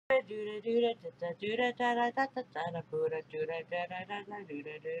Bang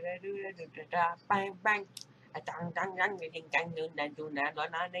bang.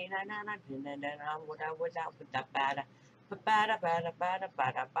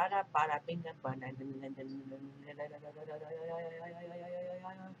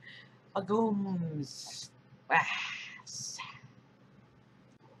 Agooms.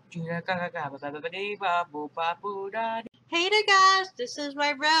 Hey there guys, this is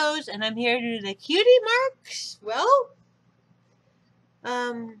my Rose and I'm here to do the Cutie Marks. Well,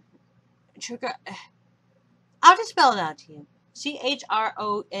 I'll just spell it out to you.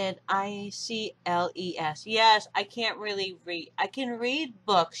 Chronicles. Yes, I can't really read. I can read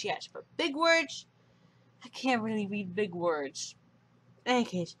books, yes, but big words, I can't really read big words. In any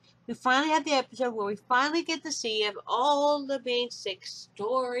case, we finally have the episode where we finally get to see of all the basic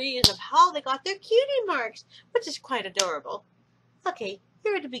stories of how they got their cutie marks, which is quite adorable. Okay,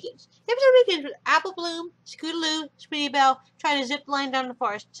 here it begins. The episode begins with Apple Bloom, Scootaloo, Sweetie Belle trying to zip line down the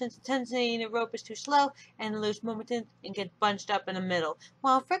forest since the tensing the rope is too slow and lose momentum and get bunched up in the middle,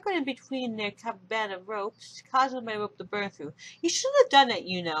 while frequent in between their band of ropes, causing my rope to burn through. You shouldn't have done it,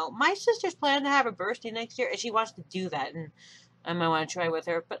 you know. My sister's planning to have a birthday next year and she wants to do that, and I might want to try with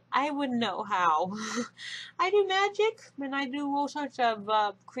her, but I wouldn't know how. I do magic and I do all sorts of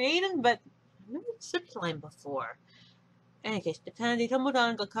creating, but I've never zip line before. In any case, they tumble down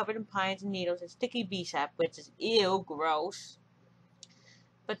and got covered in pines and needles and sticky bee sap, which is ew, gross.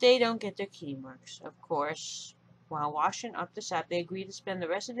 But they don't get their cutie marks, of course. While washing up the sap, they agree to spend the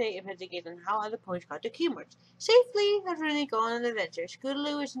rest of the day investigating how other ponies got their cutie marks. Safely after they go on an adventure,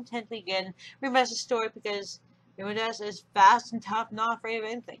 Scootaloo is intently getting Rima's story because Rima is fast and tough, not afraid of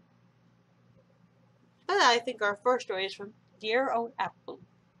anything. But I think our first story is from Dear Old Apple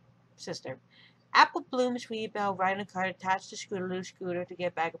Sister. Apple Bloom and Sweetie Belle ride in a cart attached to Scootaloo's scooter to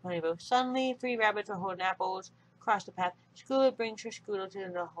get back a Ponyville. Suddenly, 3 rabbits are holding apples across the path. Scootaloo brings her scooter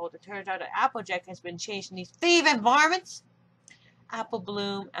to the hole. It turns out that Applejack has been chasing these thieving varmints. Apple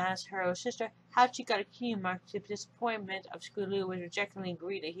Bloom asks her sister how she got a cutie mark. To the disappointment of Scootaloo, was rejectingly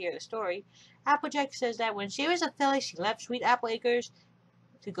agreed to hear the story. Applejack says that when she was a filly, she left Sweet Apple Acres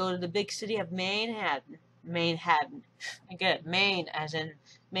to go to the big city of Manhattan. I get it. Maine, as in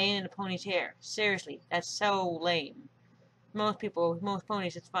Maine in a pony's hair. Seriously, that's so lame. Most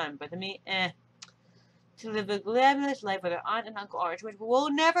ponies, it's fun, but to me, to live a glamorous life with her aunt and Uncle Arch, which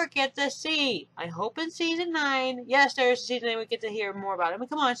we'll never get to see. I hope in season 9. Yes, there's season 9. We get to hear more about it. I mean,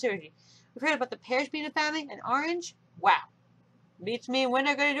 come on, seriously. We've heard about the Pears being a family and Orange. Wow, beats me when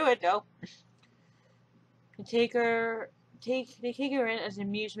they're gonna do it though. They take her in as an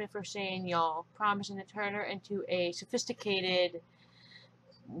amusement for saying y'all, promising to turn her into a sophisticated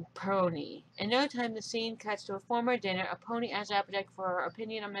pony. In no time, the scene cuts to a former dinner. A pony asks Applejack for her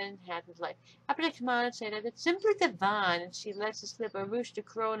opinion on Manhattan's life. Applejack smiles and says that it's simply divine, and she lets it slip a rooster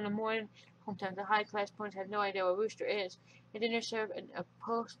crow in the morning. Hometown, the high-class ponies have no idea what a rooster is. The dinner served a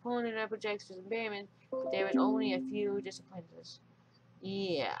postponing Applejack's embarrassment, but there was only a few disappointments.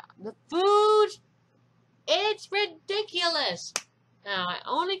 Yeah, the food, it's ridiculous. Now, I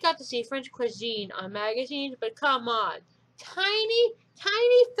only got to see French cuisine on magazines, but come on. Tiny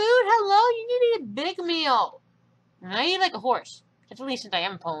food? Hello? You need to eat a big meal. And I eat like a horse. At least since I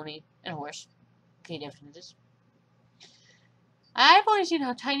am a pony and a horse. Okay, differences. I've only seen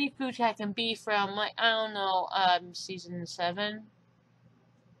how tiny food can be from, like, I don't know, season 7.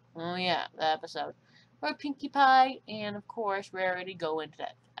 Oh, yeah, the episode. Or Pinkie Pie, and of course, Rarity go into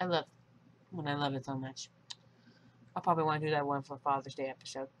that. I love it so much. I'll probably want to do that one for Father's Day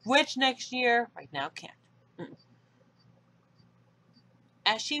episode. Which next year, right now, can't.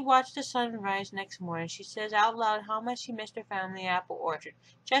 As she watched the sun rise next morning, she says out loud how much she missed her family apple orchard.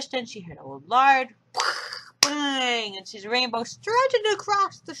 Just then she heard a large bang and sees a rainbow stretching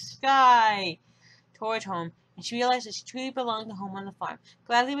across the sky towards home, and she realized that she truly belonged to home on the farm.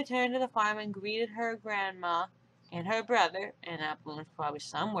 Gladly returned to the farm and greeted her grandma and her brother, and Apple was probably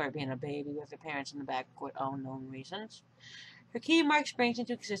somewhere being a baby with her parents in the back for unknown reasons. Her cutie mark springs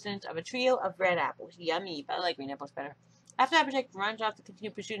into existence of a trio of red apples. Yummy, but I like green apples better. After Applejack runs off to continue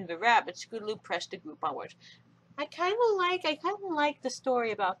pursuing the rabbit, Scootaloo pressed the group onwards. I kind of like the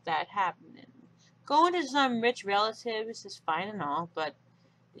story about that happening. Going to some rich relatives is fine and all, but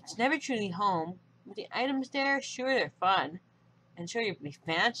it's never truly home. With the items there, sure they're fun, and sure you'll be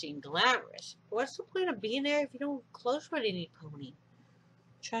fancy and glamorous. But what's the point of being there if you don't have clothes for any pony?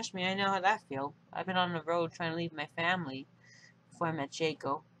 Trust me, I know how that feels. I've been on the road trying to leave my family before I met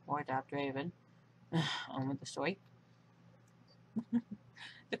Jaco, or Adopt Raven. On with the story.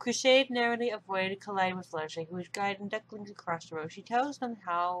 The crusade narrowly avoided colliding with Fluttershy, who was guiding ducklings across the road. She tells them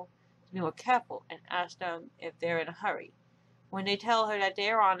how to be more careful and asks them if they're in a hurry. When they tell her that they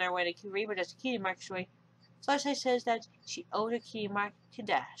are on their way to Reba does the Cutie Mark story, Fluttershy says that she owed her Cutie Mark to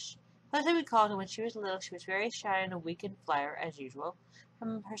Dash. Fluttershy recalls that when she was little, she was very shy and a weekend flyer, as usual.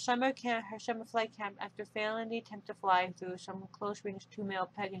 From her summer flight camp, after failing the attempt to fly through some close range, two male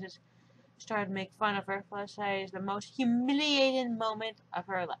Pegasus started to make fun of her. Fluttershy is the most humiliating moment of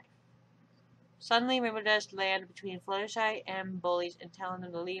her life. Suddenly, Rainbow Dash land between Fluttershy and bullies and telling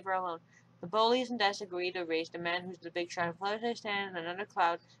them to leave her alone. The bullies and Dash agree to race. The man who's the big shot of Fluttershy standing on another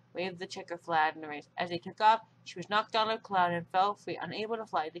cloud waved the checker flag in the race. As they took off, she was knocked down a cloud and fell free, unable to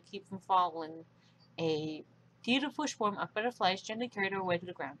fly to keep from falling. A beautiful swarm of butterflies gently carried her away to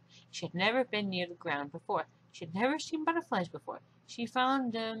the ground. She had never been near the ground before. She had never seen butterflies before. She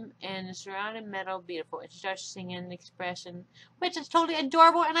found them in the surrounding meadow beautiful, and she started singing, expressing, which is totally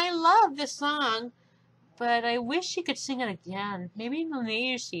adorable, and I love this song. But I wish she could sing it again. Maybe in the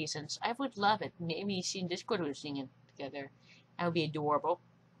later seasons. I would love it. Maybe she and Discord would sing it together. That would be adorable.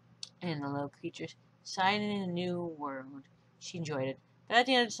 And the little creatures sighed in a new world. She enjoyed it. But at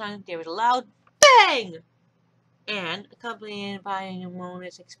the end of the song, there was a loud bang! And, accompanied by a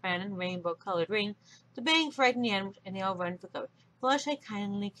pneumona's expanding rainbow-colored ring, the bang frightened the animals, and they all ran for cover. Fluttershy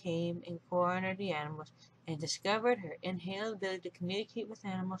kindly came and cornered the animals, and discovered her inhaled ability to communicate with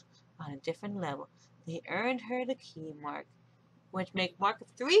animals on a different level. They earned her the key mark, which make mark of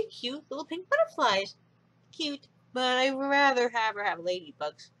 3 cute little pink butterflies. Cute, but I'd rather have her have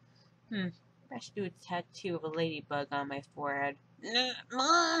ladybugs. I should do a tattoo of a ladybug on my forehead.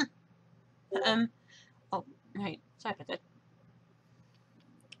 Oh, right, sorry about that.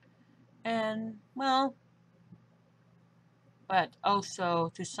 And, well, but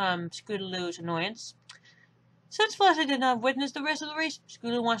also to some Scootaloo's annoyance. Since Fluttershy did not witness the rest of the race,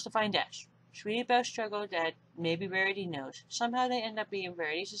 Scootaloo wants to find Dash. Sweetie Belle struggled that maybe Rarity knows. Somehow they end up being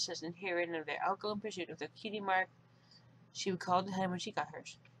Rarity's assistant, heroine of their outgoing pursuit of the Cutie Mark she recalled the time when she got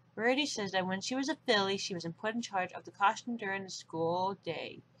hers. Rarity says that when she was a filly, she was put in charge of the costume during the school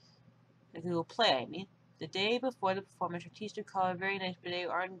day. The school play, I mean. The day before the performance, her teacher called her very nice, but they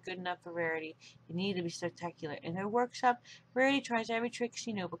aren't good enough for Rarity. They need to be spectacular. In her workshop, Rarity tries every trick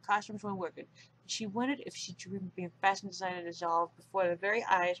she knew, but costumes weren't working. She wondered if she dreamed being fastened design to dissolve. Before their very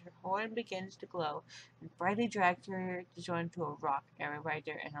eyes, her horn begins to glow, and brightly dragged her to join to a rock area right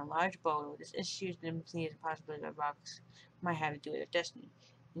there in a large bowl. This issue simply is a possibility that rocks might have to do with their destiny,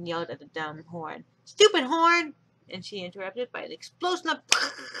 and yelled at the dumb horn. Stupid horn! And she interrupted by an explosion of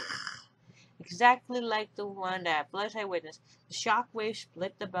exactly like the one that Fluttershy witnessed. The shock wave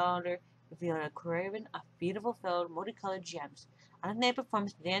split the boulder, revealing a caravan of beautiful filled multicolored gems. On the night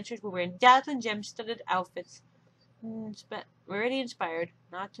performance, the dancers were wearing dazzling gem-studded outfits, already inspired,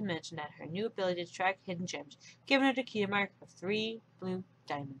 not to mention that her new ability to track hidden gems, giving her the key mark of 3 blue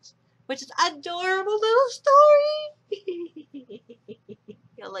diamonds. Which is an adorable little story!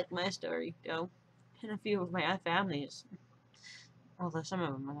 You'll like my story, though. And a few of my families. Although some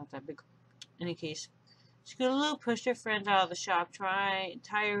of them are not that big. In any case, Scootaloo pushed her friends out of the shop,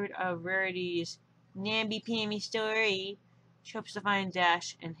 tired of Rarity's namby-pamby story. She hopes to find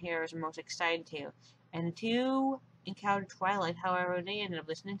Dash and hear her most exciting tale. And the two encountered Twilight, however, they ended up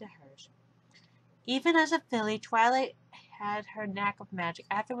listening to hers. Even as a filly, Twilight had her knack of magic.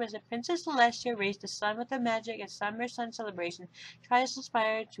 Afterwards, the Princess Celestia raised the sun with her magic at Summer Sun Celebration. Twilight is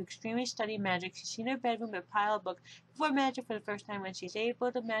inspired to extremely study magic. She's seen her bedroom with a pile of books before magic for the first time when she's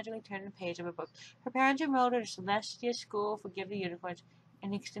able to magically turn the page of a book. Her parents enrolled her to Celestia School for Gifted Unicorns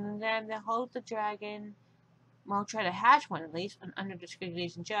and extended them to hold the dragon. Well, try to hatch one at least, and under the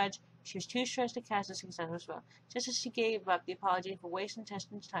scrutinising judge, she was too stressed to cast a successful spell. Just as she gave up the apology for wasting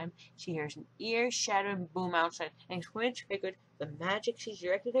Testin's time, she hears an ear-shattering boom outside, and when triggered the magic, she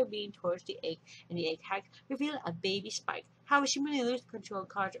directed her being towards the egg, and the egg hatched, revealing a baby spike. However, she immediately loses control and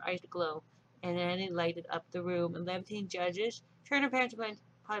caused her eyes to glow, and then it lighted up the room, and levitating judges turn her parents'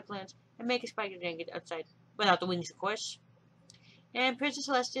 potted plants and make a spike and get outside, without the wings, of course. And Princess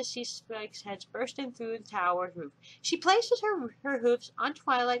Celestia sees Spike's heads bursting through the tower's roof. She places her hoofs on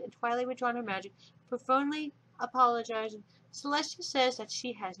Twilight, and Twilight withdrawn her magic, profoundly apologizing. Celestia says that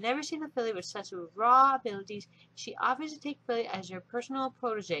she has never seen a filly with such raw abilities. She offers to take Filly as her personal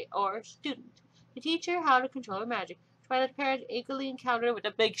protege, or student, to teach her how to control her magic. Twilight's parents eagerly encounter her with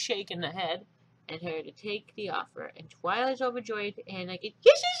a big shake in the head, and her to take the offer. And Twilight's overjoyed, and like,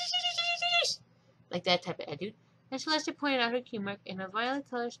 yes, like that type of attitude. And Celestia pointed out her key mark in a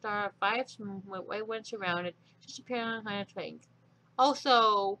violet-colored star of 5 smooth white ones around it, just appearing on a twig.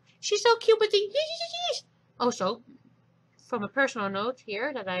 Also, she's so cute with the Also, from a personal note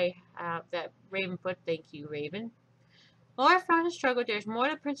here that I have that Raven put. Thank you, Raven. Laura found a struggle. There's more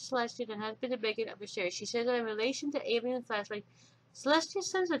to Princess Celestia than has been the beginning of the series. She says that in relation to Avery and Flashlight, Celestia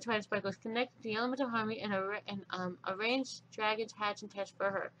sends the Twilight Sparkles connected to the elemental harmony and arranged dragons hatch and test for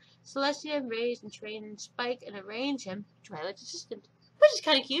her. Celestia raised and trained Spike and arranged him Twilight's assistant, which is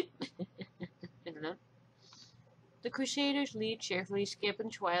kind of cute. I don't know. The Crusaders leave cheerfully, Skip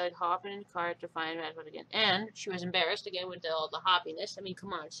and Twilight hopping in the car to find Redwood again. And she was embarrassed again with all the hoppiness. I mean,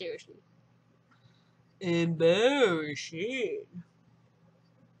 come on, seriously. Embarrassing.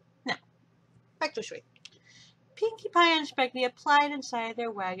 Now, back to the story. Pinkie Pie and Speckly applied inside their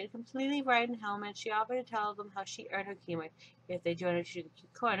wagon, completely riding helmet. She offered to tell them how she earned her Cutie Mark if they joined her to the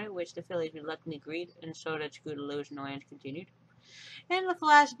corner, which the fillies reluctantly agreed, and so that Scootaloo's annoyance continued. In the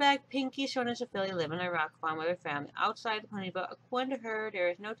flashback, Pinkie is shown as a filly living on a rock farm with her family. Outside the pony boat, according to her, there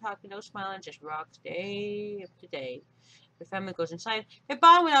is no talking, no smiling, just rocks day after day. Her family goes inside. They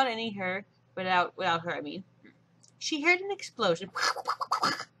bond without her. I mean, she heard an explosion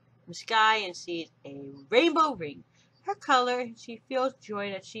in the sky and sees a rainbow ring. Her color, she feels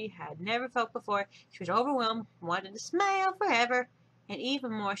joy that she had never felt before. She was overwhelmed and wanted to smile forever. And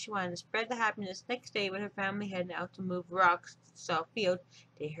even more, she wanted to spread the happiness. Next day, when her family headed out to move rocks to the south field,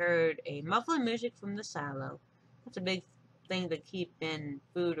 they heard a muffled music from the silo. That's a big thing to keep in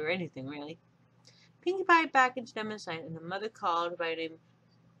food or anything, really. Pinkie Pie packaged them inside, and the mother called by name,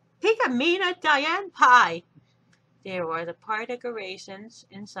 Pinkamena Diane Pie. There was a party decorations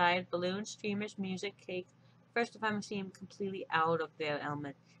inside, balloons, streamers, music, cake. First time I seemed completely out of their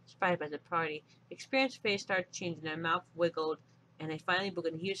element. Surprised by the party. The experienced face started changing, their mouth wiggled, and they finally broke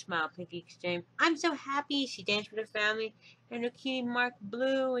a huge smile. Pinkie exclaimed, "I'm so happy!" She danced with her family, and her Cutie Mark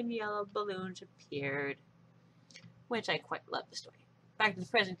blue and yellow balloons appeared. Which I quite love the story. Back to the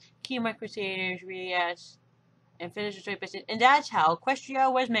present, Cutie Mark Crusaders react and finish the story by saying, and that's how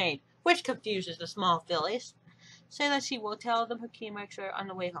Equestria was made, which confuses the small fillies. Say that she will tell them her Cutie Marks are on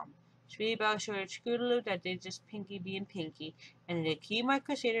the way home. Sweetie Belle assured Scootaloo that they just Pinkie being Pinkie, and the Cutie Mark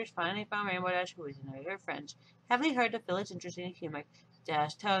Crusaders finally found Rainbow Dash, who was one of her friends. Having heard the village interested in Cutie Mark,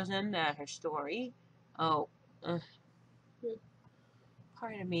 Dash tells them that her story. Oh,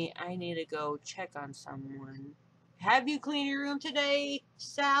 pardon me, I need to go check on someone. Have you cleaned your room today,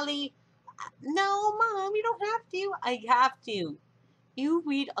 Sally? No, Mom, you don't have to. I have to. You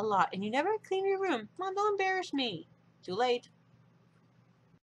read a lot, and you never clean your room. Mom, don't embarrass me. Too late.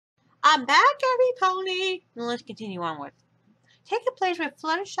 I'm back, every pony. Now let's continue onward. Taking place where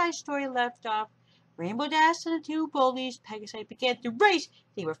Fluttershy's story left off, Rainbow Dash and the two bullies, Pegasi, began to race.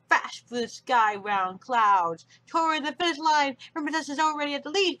 They were fast through the sky round clouds, toward the finish line. Rainbow Dash is already at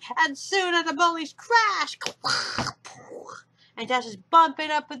the lead, and soon as the bullies crash, and Dash is bumping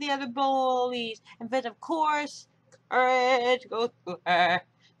up with the other bullies, and then of course, courage goes through her.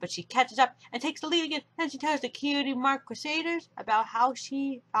 But she catches up and takes the lead again. Then she tells the Cutie Mark Crusaders about how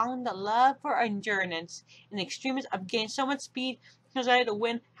she found the love for endurance in the extremes of gaining so much speed, desire to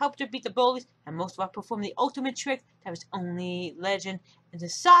win, helped her beat the bullies, and most of all perform the ultimate trick that was only legend in the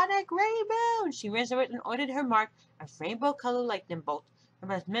Sonic Rainbow. And she ran over it and ordered her mark, a rainbow color lightning bolt.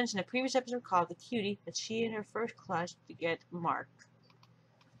 Remember, as mentioned in a previous episode called The Cutie, that she and her first class to get Mark.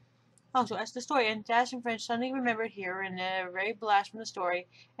 Also, as the story ends, Dash and friends suddenly remembered here in a very blast from the story,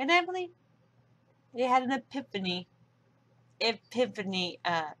 and Emily, they had an epiphany. Epiphany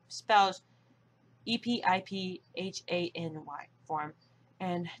spells EPIPHANY form.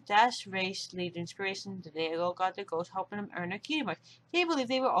 And Dash race lead inspiration. They all got their goals, helping them earn their Cutie Mark. They believed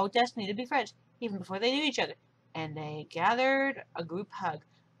they were all destined to be friends, even before they knew each other. And they gathered a group hug.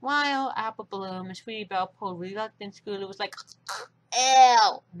 While Apple Bloom and Sweetie Belle pulled reluctant, Scooter was like,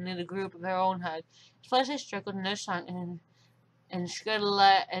 ew! And then the group of her own hug. Fluttershy struggled in their song, and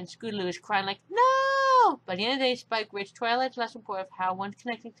Scootaloo was crying like, no! By the end of the day, Spike reached Twilight's last report of how one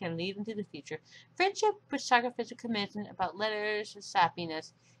connection can lead into the future. Friendship with sacrificial commitment about letters and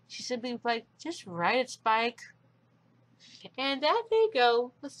sappiness. She simply replied, just write it, Spike. And there you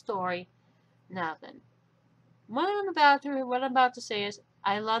go, the story. Now then, what I'm about to say is,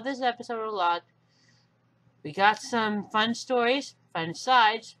 I love this episode a lot. We got some fun stories, fun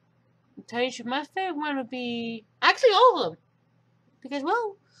sides. I'll tell you, my favorite one would be actually all of them. Because,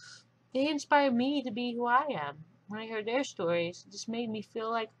 well, they inspired me to be who I am. When I heard their stories, it just made me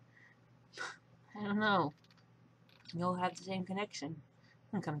feel like, I don't know, we all have the same connection.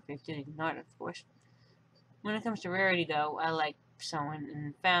 When it comes to doing art, of course. When it comes to rarity, though, I like someone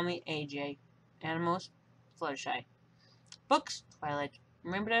in family, AJ. Animals, Fluttershy. Books, Twilight.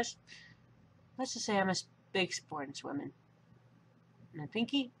 Remember this? Let's just say I'm a big sport in swimming. And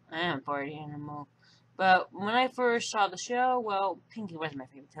Pinkie, I am a party animal. But when I first saw the show, well, Pinky wasn't my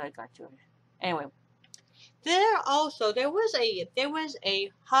favorite till I got to it. Anyway, there was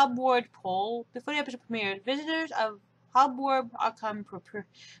a Hogwarts poll before the episode premiered. Visitors of Hogwarts.com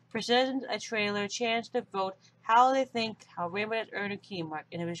presented a trailer chance to vote how they think how Rainbow has earned a Cutie Mark,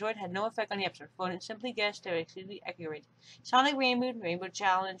 and the result had no effect on the episode. Voting simply guessed they were extremely accurate. Sonic Rainbow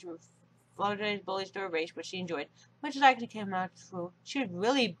Challenge floated bullies to a race, which she enjoyed. Much as actually came out through. She was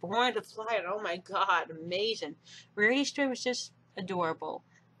really born to fly it. Oh my god, amazing. Rarity's story was just adorable.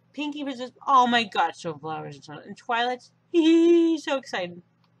 Pinky was just, oh my god, so flowers and so on. And Twilight's, so excited.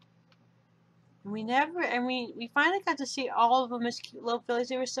 And we finally got to see all of them as cute little fillies.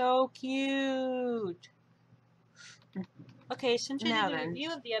 They were so cute. Okay, since I did a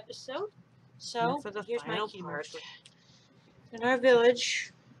review of the episode, so here's my key part. In our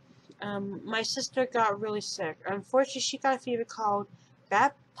village, my sister got really sick. Unfortunately, she got a fever called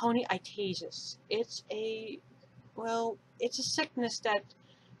bat pony-itasis. It's a sickness that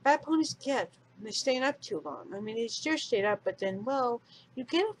bat ponies get when they're staying up too long. I mean, they sure stayed up, but then, well, you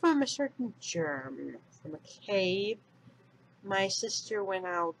get it from a certain germ from a cave. My sister went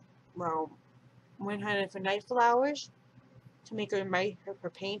hunting for night flowers to make her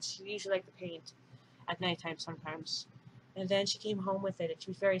paint. She usually liked to paint at nighttime sometimes. And then she came home with it, and she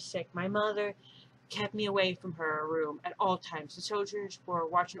was very sick. My mother kept me away from her room at all times. The soldiers were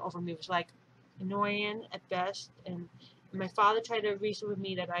watching over me. It was like annoying at best, and my father tried to reason with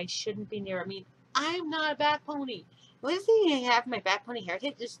me that I shouldn't be near. I mean, I'm not a bat pony. The only thing I have my bat pony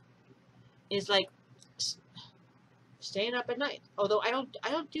heritage is like staying up at night. Although I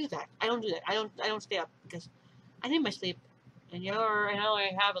don't do that. I don't stay up because I need my sleep. And I know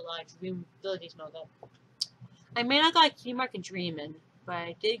I have a lot of dream abilities and all that. I may not got Cutie Mark and dreaming, but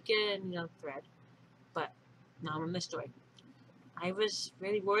I did get a thread. But now I'm in the story. I was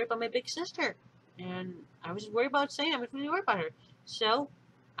really worried about my big sister, and I was worried about saying I was really worried about her. So,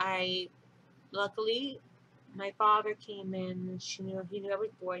 luckily, my father came in. He knew I was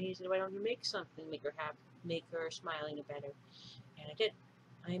bored. He said, "Why don't you make something, make her happy, make her smile any better?" And I did.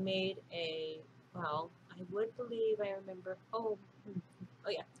 I made I would believe I remember. Oh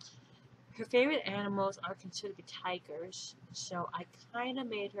yeah. Her favorite animals are considered to be tigers, so I kind of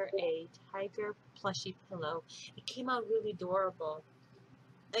made her a tiger plushie pillow. It came out really adorable,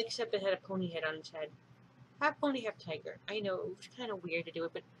 except it had a pony head on its head. Half pony, half tiger. I know, it was kind of weird to do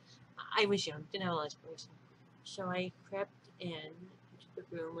it, but I was young, didn't have a lot of inspiration. So I crept into the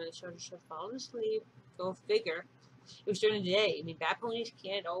room where the soldiers had fallen asleep. Go figure. It was during the day. I mean, bat ponies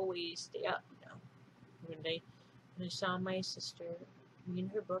can't always stay up, When I saw my sister reading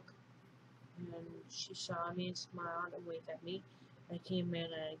her book, and she saw me and smiled and waved at me. I came in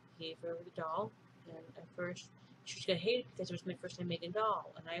and I gave her the doll, and at first she was gonna hate it because it was my first time making a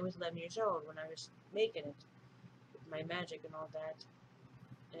doll, and I was 11 years old when I was making it, with my magic and all that.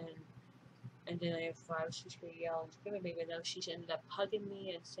 And then I thought she was gonna yell and scream at me, but no, she ended up hugging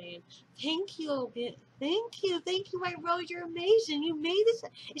me and saying, "Thank you, White Rose, you're amazing. You made this.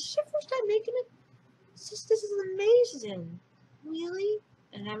 Is this your first time making it? This is amazing. Really?"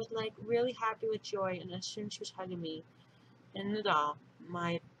 And I was like really happy with joy, and as soon as she was hugging me and the doll,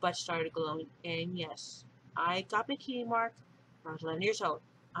 my butt started glowing. And yes, I got my Cutie Mark when I was 11 years old.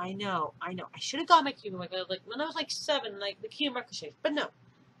 I know. I should have got my Cutie Mark when I was like 7, like the Cutie Mark was shaped. But no,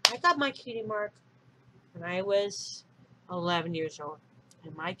 I got my Cutie Mark when I was 11 years old.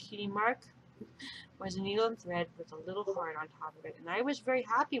 And my Cutie Mark was a needle and thread with a little heart on top of it. And I was very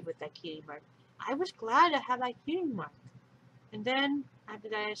happy with that Cutie Mark. I was glad to have that Cutie Mark. And then, after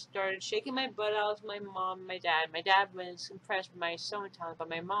that, I started shaking my butt out with my mom and my dad. My dad was impressed with my sewing talent, but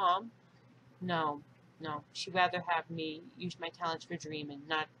my mom, no. She'd rather have me use my talents for dreaming,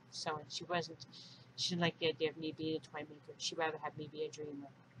 not sewing. She didn't like the idea of me being a toy maker. She'd rather have me be a dreamer,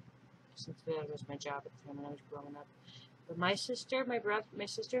 since that was my job at the time when I was growing up. But my sister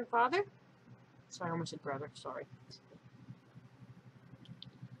and father, sorry, I almost said brother, sorry.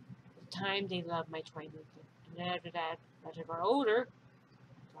 At the time, they loved my toy making. And then after that, as I got older,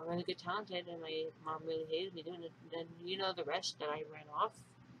 I got really good talented, and my mom really hated me doing it. And then you know the rest, that I ran off.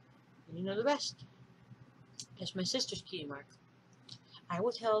 And you know the rest. That's my sister's Cutie Mark. I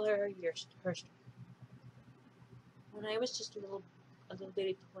will tell her her story. When I was just a little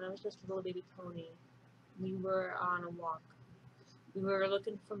baby pony, we were on a walk. We were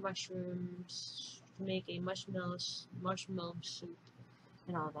looking for mushrooms to make a marshmallow soup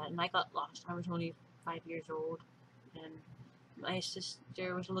and all that. And I got lost. I was only 5 years old, and my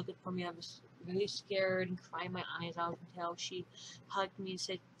sister was looking for me. I was really scared and crying my eyes out until she hugged me and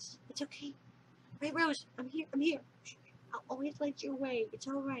said, "It's okay. Right, Rose, I'm here. I'll always light your way. It's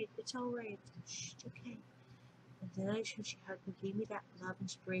alright. It's alright. Shh, it's okay. And then I she hugged me, gave me that love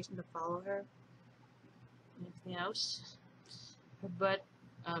inspiration to follow her. And everything else. Her butt,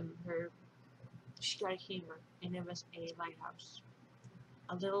 her, she got a humor, and it was a lighthouse.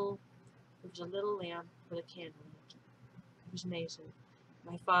 It was a little lamp with a candle in it. It was amazing.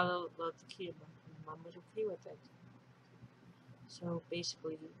 My father loved the humor, and Mom was okay with it. So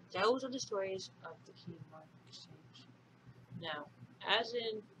basically, those are the stories of the Cutie Mark exchange. Now, as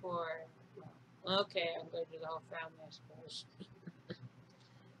in for, well, okay, I'm going to do the whole family, I suppose.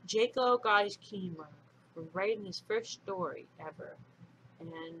 Jacob got his Cutie Mark from writing his first story ever,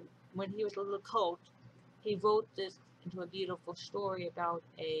 and when he was a little colt, he wrote this into a beautiful story about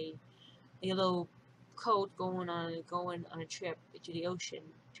a little colt going on a trip to the ocean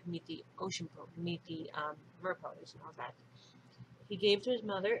to meet the merponies and all that. He gave it to his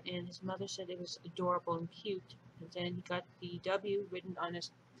mother, and his mother said it was adorable and cute. And then he got the W written on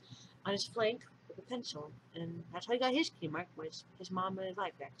his flank with a pencil, and that's how he got his Cutie Mark. Was his mom really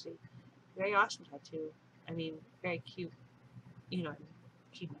liked actually. Very awesome tattoo. I mean, very cute. You know,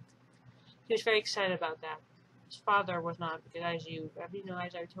 Cutie Mark. He was very excited about that. His father was not, because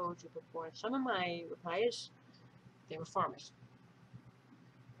as I told you before, some of my replies, they were farmers.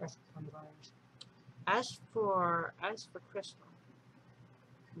 As for Crystal,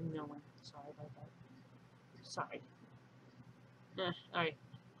 no one. Sorry about that. Sorry. Alright.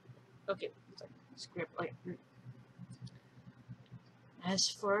 Okay. Script. Okay. As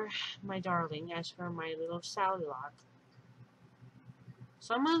for my darling, as for my little Sally Lock,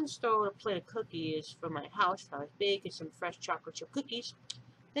 someone stole a plate of cookies from my house. I was baking some fresh chocolate chip cookies.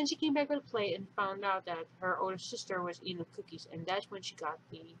 Then she came back with a plate and found out that her older sister was eating the cookies, and that's when she got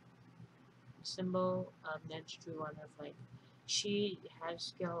the symbol Nancy drew on her flank. She had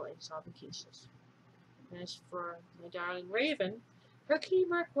skill in solving cases. As for my darling Raven, her Cutie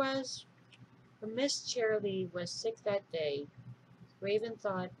Mark was when Miss Cheerilee was sick that day. Raven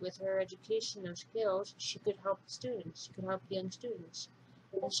thought with her educational skills she could help the students. She could help the young students.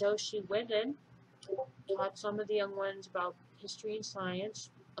 And so she went in, taught some of the young ones about history and science,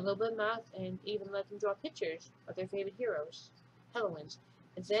 a little bit of math, and even let them draw pictures of their favorite heroes, heroines.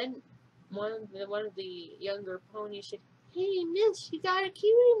 And then one of the younger ponies said, "Hey, Miss, you got a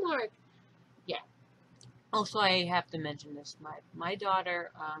Cutie Mark." Yeah. Also, I have to mention this. My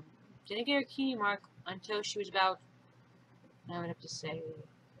daughter didn't get her Cutie Mark until she was about, I would have to say,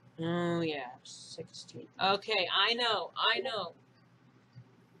 oh yeah, 16. Okay, I know.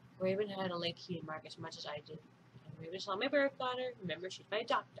 Raven had a late Cutie Mark as much as I did. And Raven's not my birth daughter. Remember, she's my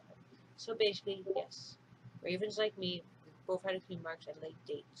adopted daughter. So basically, yes. Raven's like me. We both had a Cutie Marks at late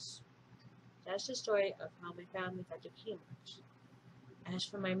dates. That's the story of how my family got their Cutie Marks. As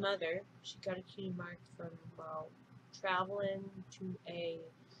for my mother, she got a Cutie Mark from, well, traveling to a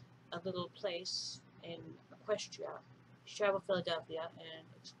little place in Equestria. She traveled Philadelphia and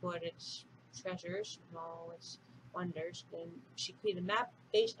explored its treasures and all its wonders. Then she created a map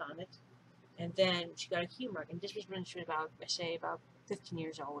based on it, and then she got a Cutie Mark. And this was when she was about 15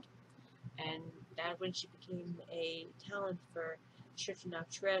 years old. And that when she became a talent for searching out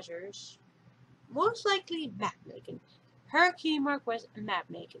treasures, most likely map making. Her Cutie Mark was map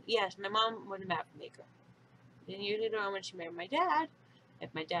making. Yes, my mom was a map maker. Then years later on, when she married my dad,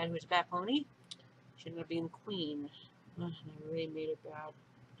 and my dad who was a bat pony, she ended up being queen. And I really made it bad.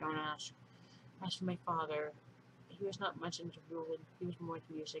 Don't ask. As for my father, he was not much into ruling. He was more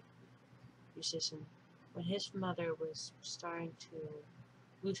into music, musician. When his mother was starting to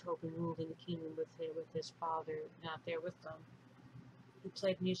lose hope in ruling the kingdom with his father not there with them, he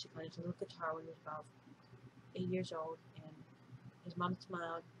played music on his little guitar when he was about 8 years old, and his mom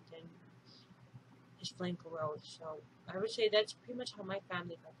smiled, and then his flame glowed. So I would say that's pretty much how my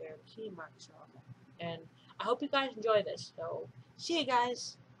family got their Cutie Marks and all that. And I hope you guys enjoy this. So see you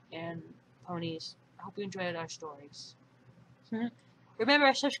guys, and ponies. I hope you enjoyed our stories.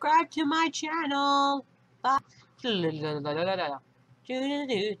 Remember, subscribe to my channel. Bye.